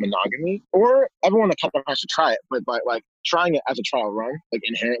want monogamy? Or everyone kind of has to try it, but by trying it as a trial run, like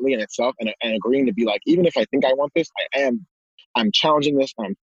inherently in itself, and agreeing to be like, even if I think I want this, I'm challenging this,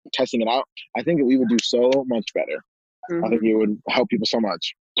 I'm testing it out. I think that we would do so much better. I think it would help people so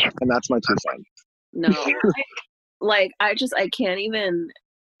much. And that's my 2 cents. No, like I can't even,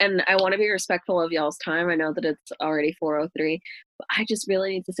 and I want to be respectful of y'all's time. I know that it's already 4:03, but I just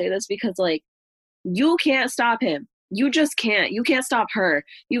really need to say this because, like, you can't stop him. You just can't. You can't stop her.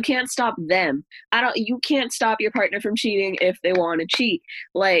 You can't stop them. You can't stop your partner from cheating if they want to cheat.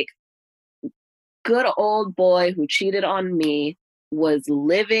 Like, good old boy who cheated on me was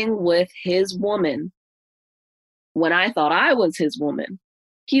living with his woman when I thought I was his woman.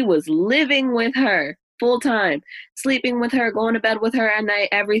 He was living with her full time, sleeping with her, going to bed with her at night,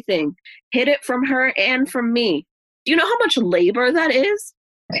 everything. Hid it from her and from me. Do you know how much labor that is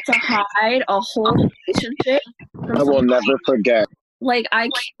to hide a whole relationship from I will someone? never forget. Like, I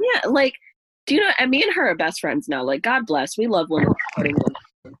can't, like, do you know, and me and her are best friends now. Like, God bless, we love women supporting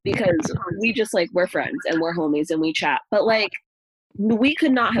women because we just, like, we're friends and we're homies and we chat. But, like, we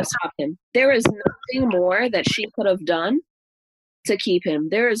could not have stopped him. There is nothing more that she could have done to keep him.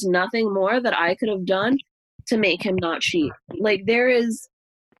 There is nothing more that I could have done to make him not cheat. Like, there is,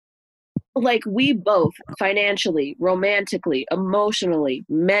 like, we both financially, romantically, emotionally,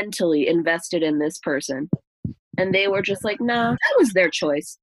 mentally invested in this person. And they were just like, nah, that was their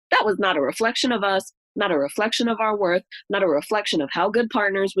choice. That was not a reflection of us, not a reflection of our worth, not a reflection of how good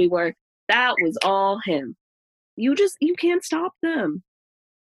partners we were. That was all him. You can't stop them.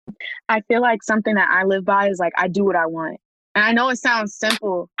 I feel like something that I live by is like, I do what I want. And I know it sounds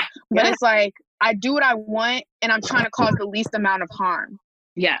simple, but it's like, I do what I want and I'm trying to cause the least amount of harm.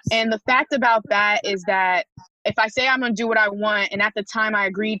 Yes. And the fact about that is that if I say I'm going to do what I want and at the time I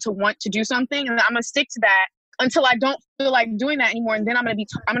agreed to want to do something, and I'm going to stick to that until I don't feel like doing that anymore. And then I'm going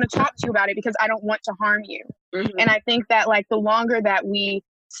to talk to you about it because I don't want to harm you. Mm-hmm. And I think that, like, the longer that we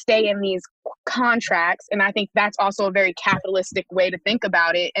stay in these contracts, and I think that's also a very capitalistic way to think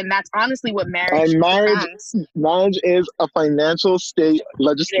about it, and that's honestly what marriage is. Marriage is a financial state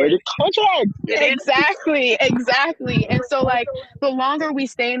legislated contract. Exactly. And so, like, the longer we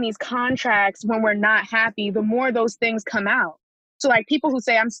stay in these contracts when we're not happy, the more those things come out. So, like, people who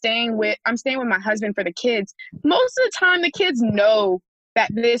say I'm staying with my husband for the kids, most of the time the kids know that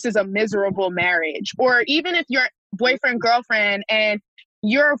this is a miserable marriage. Or even if you're boyfriend, girlfriend, and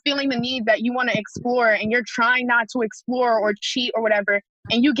you're feeling the need that you want to explore and you're trying not to explore or cheat or whatever,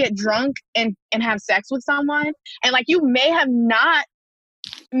 and you get drunk and have sex with someone, and, like, you may have not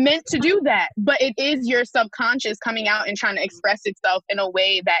meant to do that, but it is your subconscious coming out and trying to express itself in a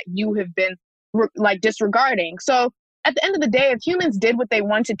way that you have been disregarding. So at the end of the day, if humans did what they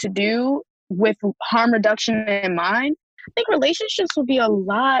wanted to do with harm reduction in mind, I think relationships would be a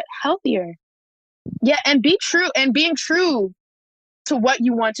lot healthier. Yeah, and being true to what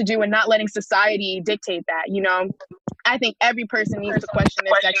you want to do and not letting society dictate that, you know? I think every person needs to question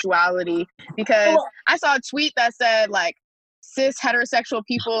their sexuality, because I saw a tweet that said, like, cis heterosexual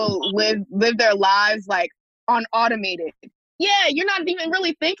people live their lives, like, on automated. Yeah, you're not even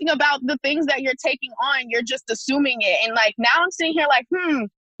really thinking about the things that you're taking on. You're just assuming it. And, like, now I'm sitting here like,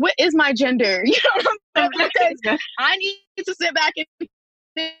 what is my gender? You know what I'm saying? Because I need to sit back and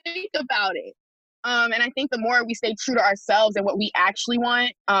think about it. And I think the more we stay true to ourselves and what we actually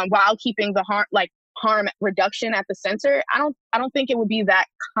want, while keeping the harm reduction at the center, I don't think it would be that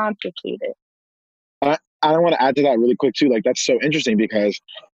complicated. I want to add to that really quick too. Like, that's so interesting because,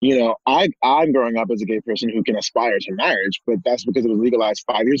 you know, I'm growing up as a gay person who can aspire to marriage, but that's because it was legalized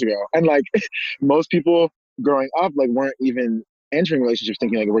 5 years ago. And, like, most people growing up, like, weren't even entering relationships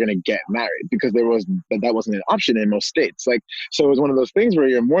thinking, like, we're going to get married, because that wasn't an option in most states. Like, so it was one of those things where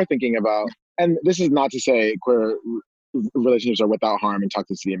you're more thinking about, and this is not to say queer relationships are without harm and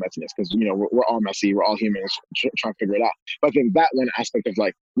toxicity and messiness, because, you know, we're all messy, we're all humans trying to figure it out. But I think that one aspect of,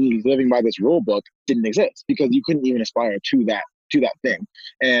 like, living by this rule book didn't exist because you couldn't even aspire to that thing.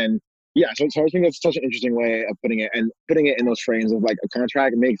 And yeah, so I think that's such an interesting way of putting it, and putting it in those frames of, like, a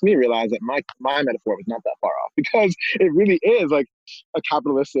contract makes me realize that my metaphor was not that far off, because it really is, like, a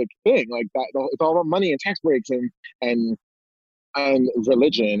capitalistic thing, like that. It's all about money and tax breaks and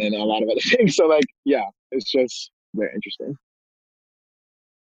religion and a lot of other things. So, like, yeah, it's just very interesting.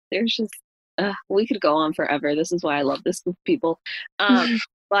 There's just we could go on forever. This is why I love this group of people.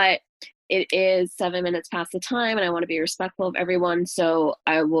 But it is 7 minutes past the time, and I want to be respectful of everyone, so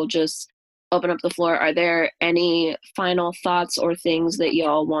I will just open up the floor. Are there any final thoughts or things that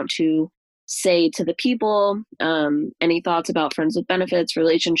y'all want to say to the people? Any thoughts about friends with benefits,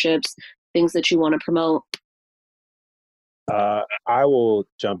 relationships, things that you want to promote? I will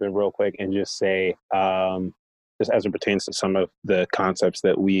jump in real quick and just say, just as it pertains to some of the concepts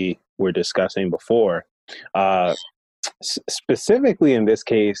that we were discussing before, specifically in this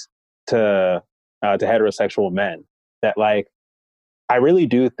case to heterosexual men, that, like, I really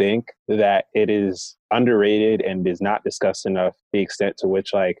do think that it is underrated and is not discussed enough, the extent to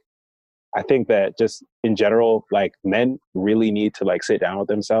which, like, I think that just in general, like men really need to like sit down with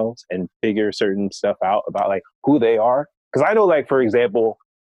themselves and figure certain stuff out about like who they are. Because I know, like, for example,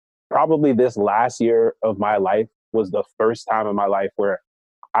 probably this last year of my life was the first time in my life where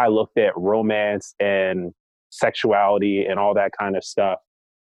I looked at romance and sexuality and all that kind of stuff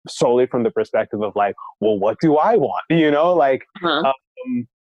solely from the perspective of like, well, what do I want? You know, like,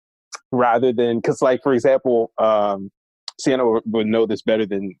 rather than, because like, for example, Sienna would know this better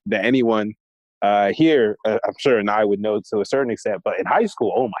than anyone here. I'm sure, and I would know to a certain extent. But in high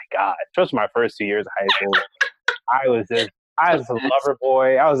school, oh my God, just my first 2 years of high school, I was a lover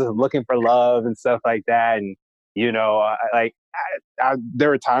boy. I was just looking for love and stuff like that. And you know,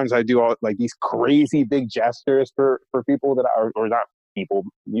 there are times I do all like these crazy big gestures for people that are, or not people.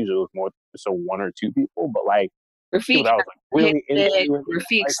 Usually it was more so one or two people, but like Rafiq that was like really into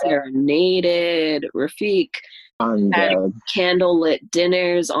Rafiq like serenaded. Rafiq had candlelit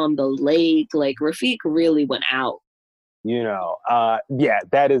dinners on the lake. Like Rafiq really went out. You know, yeah,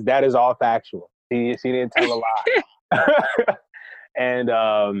 that is all factual. She didn't tell a lie. And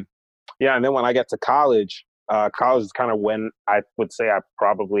yeah, and then when I got to college, college is kind of when I would say I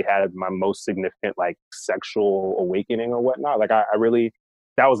probably had my most significant like sexual awakening or whatnot. Like I really,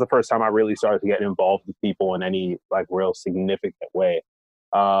 that was the first time I really started to get involved with people in any like real significant way.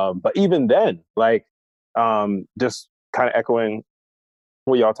 But even then, like just kind of echoing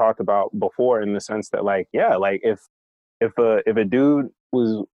what y'all talked about before, in the sense that like, yeah, like if a dude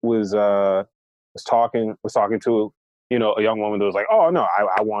was talking to, you know, a young woman that was like, oh no,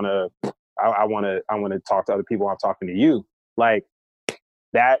 I want to talk to other people. I'm talking to you. Like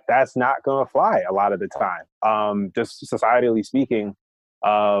that's not gonna fly a lot of the time. Just societally speaking,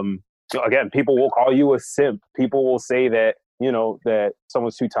 again, people will call you a simp. People will say that, you know, that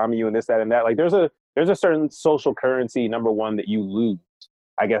someone's too timing you and this, that, and that. Like there's a certain social currency, number one, that you lose,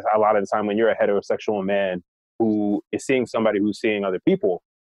 I guess, a lot of the time when you're a heterosexual man who is seeing somebody who's seeing other people,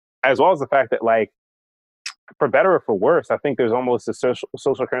 as well as the fact that, like, for better or for worse, I think there's almost a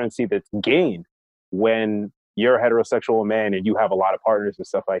social currency that's gained when you're a heterosexual man and you have a lot of partners and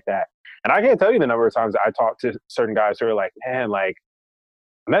stuff like that. And I can't tell you the number of times I talk to certain guys who are like, man, like,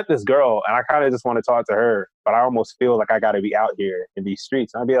 I met this girl and I kind of just want to talk to her, but I almost feel like I got to be out here in these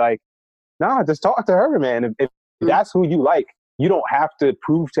streets. And I'd be like, nah, just talk to her, man. If that's who you like, you don't have to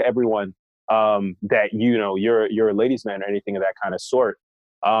prove to everyone that, you know, you're a ladies' man or anything of that kind of sort.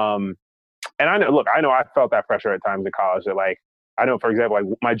 And I know I felt that pressure at times in college. That, like, I know, for example, like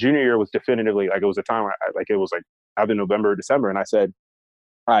my junior year was definitively like, it was a time where it was like either November or December, and I said,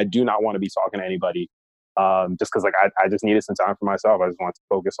 I do not want to be talking to anybody, just because like I just needed some time for myself. I just wanted to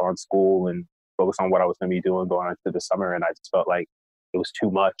focus on school and focus on what I was going to be doing going into the summer, and I just felt like it was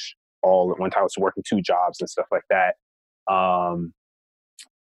too much all at one time. I was working 2 jobs and stuff like that. And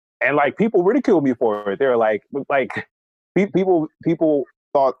like people ridiculed me for it. They were like people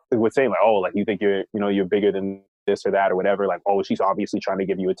thought, would say like, oh, like you think you're bigger than this or that or whatever. Like, oh, she's obviously trying to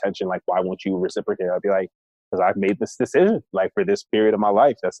give you attention. Like, why won't you reciprocate? I'd be like, because I've made this decision. Like for this period of my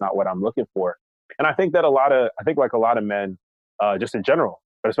life, that's not what I'm looking for. And I think that a lot of men, just in general,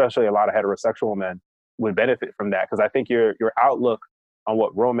 but especially a lot of heterosexual men, would benefit from that, because I think your outlook on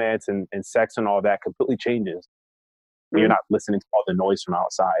what romance and sex and all that completely changes. You're not listening to all the noise from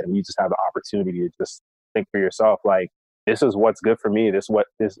outside, and you just have the opportunity to just think for yourself, like, this is what's good for me. This is what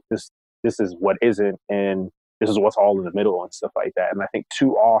isn't, and this is what's all in the middle and stuff like that. And I think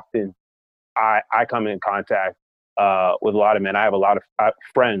too often I come in contact with a lot of men. I have a lot of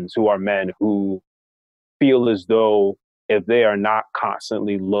friends who are men who feel as though if they are not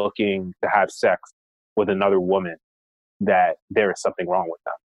constantly looking to have sex with another woman, that there is something wrong with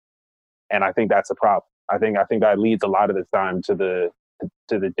them. And I think that's a problem. I think that leads a lot of the time to the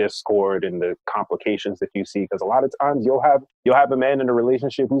discord and the complications that you see, because a lot of times you'll have a man in a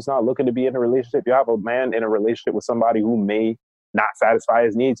relationship who's not looking to be in a relationship. You have a man in a relationship with somebody who may not satisfy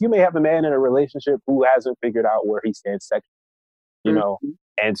his needs. You may have a man in a relationship who hasn't figured out where he stands sexually, you know.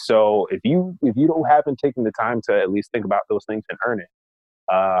 And so if you haven't taken the time to at least think about those things and earn it,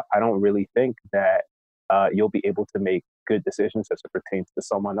 I don't really think that you'll be able to make good decisions as it pertains to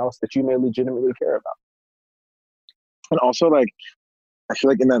someone else that you may legitimately care about. And also, like, I feel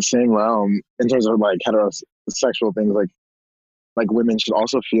like in that same realm, in terms of like heterosexual things, like women should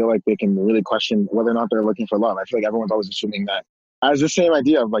also feel like they can really question whether or not they're looking for love. I feel like everyone's always assuming that as the same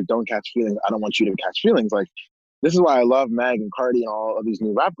idea of like, don't catch feelings. I don't want you to catch feelings. Like, this is why I love Meg and Cardi and all of these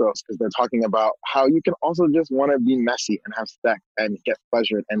new rap girls, because they're talking about how you can also just want to be messy and have sex and get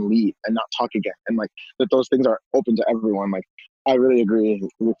pleasured and leave and not talk again. And like that those things are open to everyone. Like, I really agree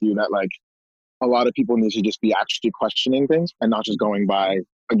with you that like a lot of people need to just be actually questioning things and not just going by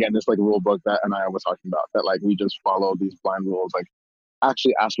again, this like rule book that Anaya was talking about, that like we just follow these blind rules. Like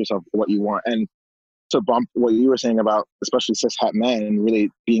actually ask yourself what you want. And to bump what you were saying about especially cishet men and really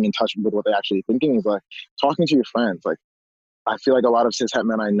being in touch with what they're actually thinking, is like talking to your friends. Like I feel like a lot of cishet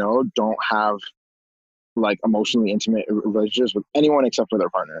men I know don't have like emotionally intimate relationships with anyone except for their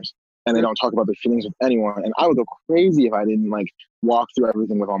partners. And they don't talk about their feelings with anyone. And I would go crazy if I didn't like walk through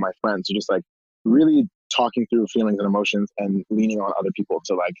everything with all my friends. So just like really talking through feelings and emotions and leaning on other people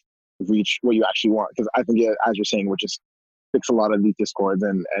to like reach what you actually want. Because I think as you're saying, would just fix a lot of these discords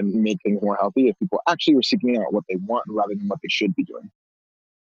and make things more healthy if people actually were seeking out what they want rather than what they should be doing.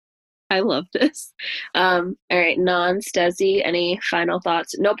 I love this. All right, Desi, any final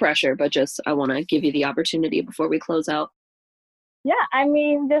thoughts? No pressure, but just I want to give you the opportunity before we close out. Yeah, I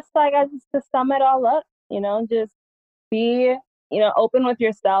mean, just like to sum it all up, just be, open with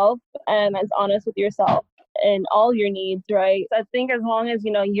yourself and as honest with yourself and all your needs, right? I think as long as,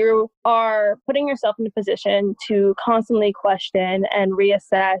 you are putting yourself in a position to constantly question and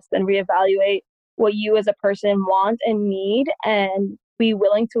reassess and reevaluate what you as a person want and need, and be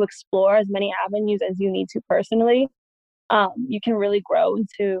willing to explore as many avenues as you need to personally, you can really grow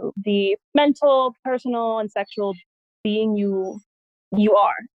into the mental, personal, and sexual being you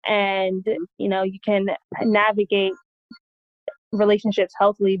are. And, you can navigate relationships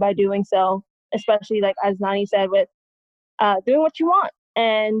healthily by doing so, especially like as Nani said, with doing what you want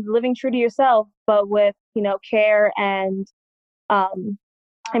and living true to yourself, but with, care and a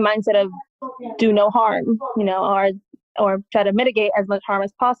mindset of do no harm, or try to mitigate as much harm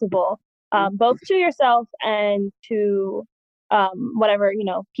as possible, both to yourself and to whatever,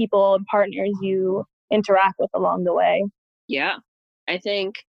 people and partners you interact with along the way. Yeah, I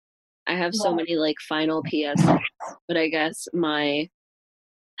think I have so many like final PS, but I guess the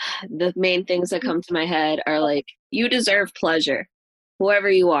main things that come to my head are like, you deserve pleasure. Whoever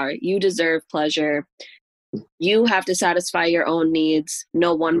you are, you deserve pleasure. You have to satisfy your own needs.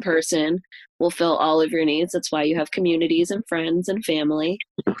 No one person will fill all of your needs. That's why you have communities and friends and family.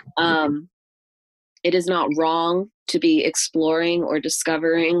 It is not wrong to be exploring or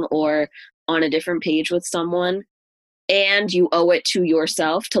discovering or on a different page with someone. And you owe it to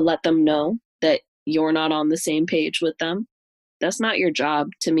yourself to let them know that you're not on the same page with them. That's not your job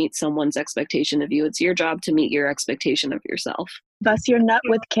to meet someone's expectation of you. It's your job to meet your expectation of yourself. Bust your nut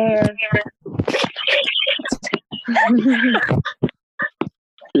with care.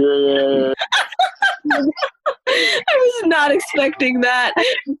 Yeah. I was not expecting that.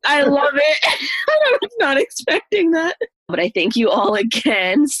 I love it. I was not expecting that. But I thank you all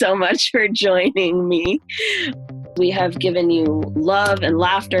again so much for joining me. We have given you love and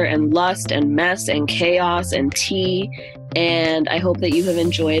laughter and lust and mess and chaos and tea. And I hope that you have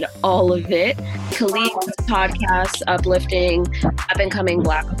enjoyed all of it. Khalid's podcast, uplifting up-and-coming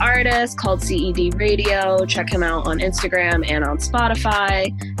Black artist called CED Radio. Check him out on Instagram and on Spotify.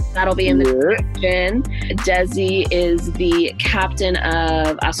 That'll be in the description. Desi is the captain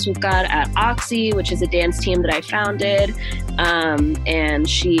of Azúcar at Oxy, which is a dance team that I founded. And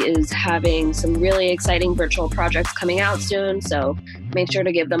she is having some really exciting virtual projects coming out soon. So make sure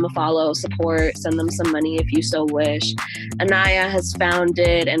to give them a follow, support, send them some money if you so wish. Anaya has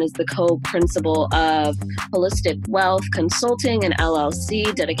founded and is the co-principal of Holistic Wealth Consulting, an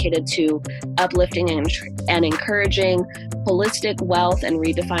LLC dedicated to uplifting and encouraging holistic wealth and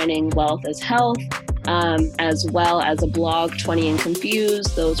redefining wealth as health, as well as a blog, 20 and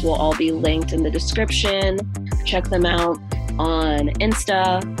Confused. Those will all be linked in the description. Check them out on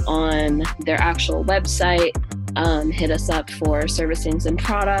Insta, on their actual website. Hit us up for servicings and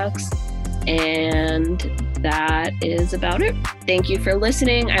products. And that is about it. Thank you for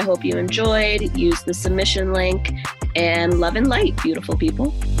listening. I hope you enjoyed. Use the submission link, and love and light, beautiful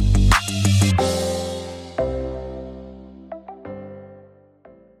people.